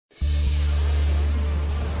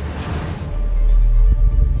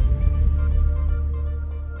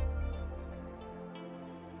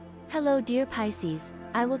Hello dear Pisces,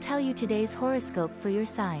 I will tell you today's horoscope for your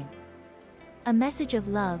sign. A message of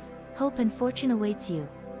love, hope and fortune awaits you.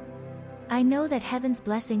 I know that heaven's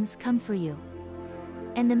blessings come for you.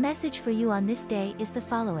 And the message for you on this day is the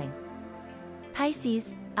following.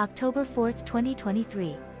 Pisces, October 4th,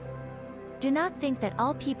 2023. Do not think that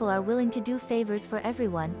all people are willing to do favors for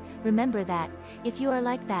everyone. Remember that, if you are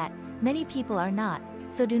like that, many people are not,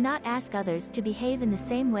 so do not ask others to behave in the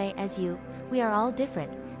same way as you. We are all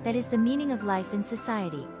different, that is the meaning of life in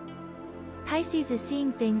society. Pisces is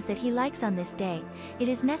seeing things that he likes on this day. It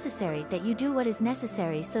is necessary that you do what is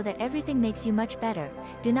necessary so that everything makes you much better.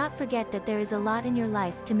 Do not forget that there is a lot in your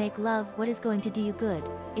life to make love what is going to do you good.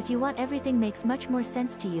 If you want everything makes much more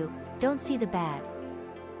sense to you, don't see the bad.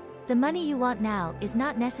 The money you want now is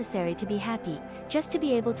not necessary to be happy, just to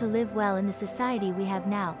be able to live well in the society we have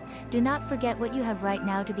now. Do not forget what you have right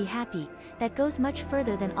now to be happy. That goes much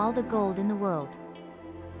further than all the gold in the world.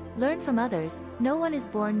 Learn from others. No one is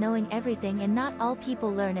born knowing everything and not all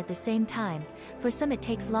people learn at the same time. For some it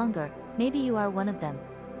takes longer, maybe you are one of them.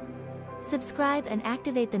 Subscribe and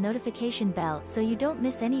activate the notification bell so you don't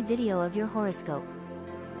miss any video of your horoscope.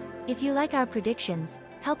 If you like our predictions,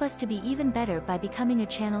 help us to be even better by becoming a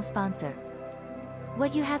channel sponsor.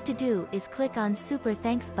 What you have to do is click on Super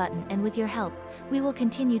Thanks button, and with your help, we will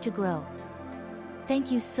continue to grow.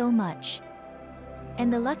 Thank you so much.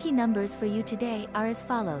 And the lucky numbers for you today are as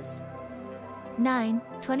follows: 9,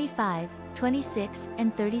 25, 26,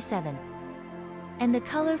 and 37. And the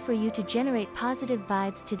color for you to generate positive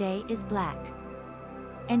vibes today is black.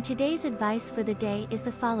 And today's advice for the day is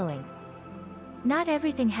the following. Not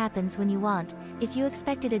everything happens when you want. If you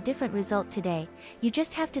expected a different result today, you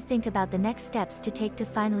just have to think about the next steps to take to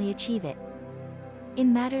finally achieve it.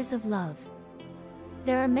 In matters of love,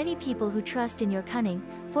 there are many people who trust in your cunning.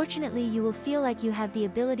 Fortunately, you will feel like you have the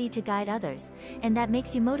ability to guide others, and that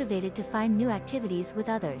makes you motivated to find new activities with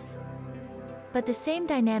others. But the same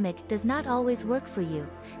dynamic does not always work for you.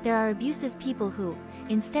 There are abusive people who,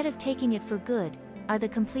 instead of taking it for good, are the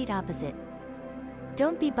complete opposite.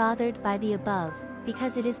 Don't be bothered by the above,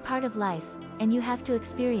 because it is part of life, and you have to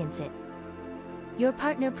experience it. Your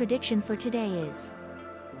partner prediction for today is: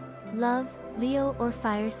 love, Leo or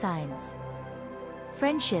fire signs.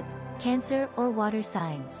 Friendship, Cancer or water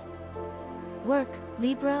signs. Work,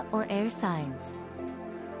 Libra or air signs.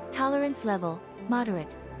 Tolerance level,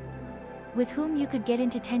 moderate. With whom you could get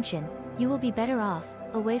into tension, you will be better off,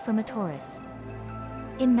 away from a Taurus.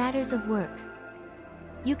 In matters of work,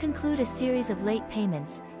 you conclude a series of late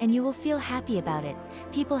payments, and you will feel happy about it.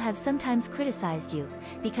 People have sometimes criticized you,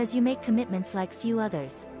 because you make commitments like few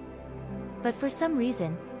others. But for some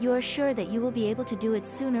reason, you are sure that you will be able to do it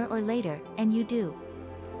sooner or later, and you do.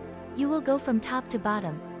 You will go from top to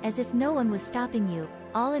bottom, as if no one was stopping you,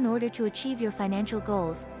 all in order to achieve your financial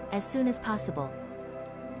goals, as soon as possible.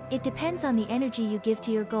 It depends on the energy you give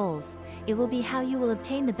to your goals. It will be how you will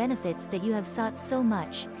obtain the benefits that you have sought so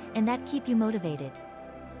much, and that keep you motivated.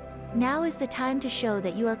 Now is the time to show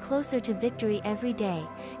that you are closer to victory every day,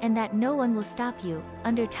 and that no one will stop you,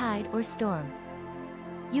 under tide or storm.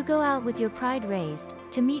 You go out with your pride raised,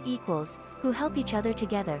 to meet equals, who help each other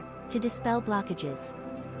together, to dispel blockages.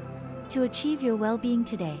 To achieve your well-being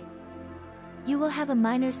today, you will have a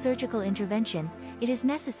minor surgical intervention. It is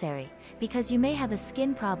necessary, because you may have a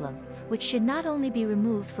skin problem, which should not only be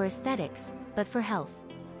removed for aesthetics, but for health.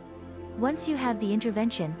 Once you have the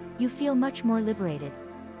intervention, you feel much more liberated.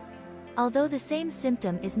 Although the same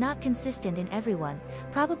symptom is not consistent in everyone,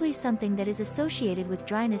 probably something that is associated with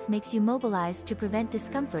dryness makes you mobilized to prevent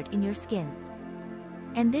discomfort in your skin.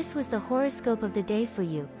 And this was the horoscope of the day for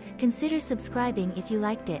you. Consider subscribing if you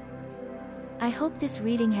liked it. I hope this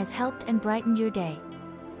reading has helped and brightened your day.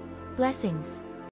 Blessings.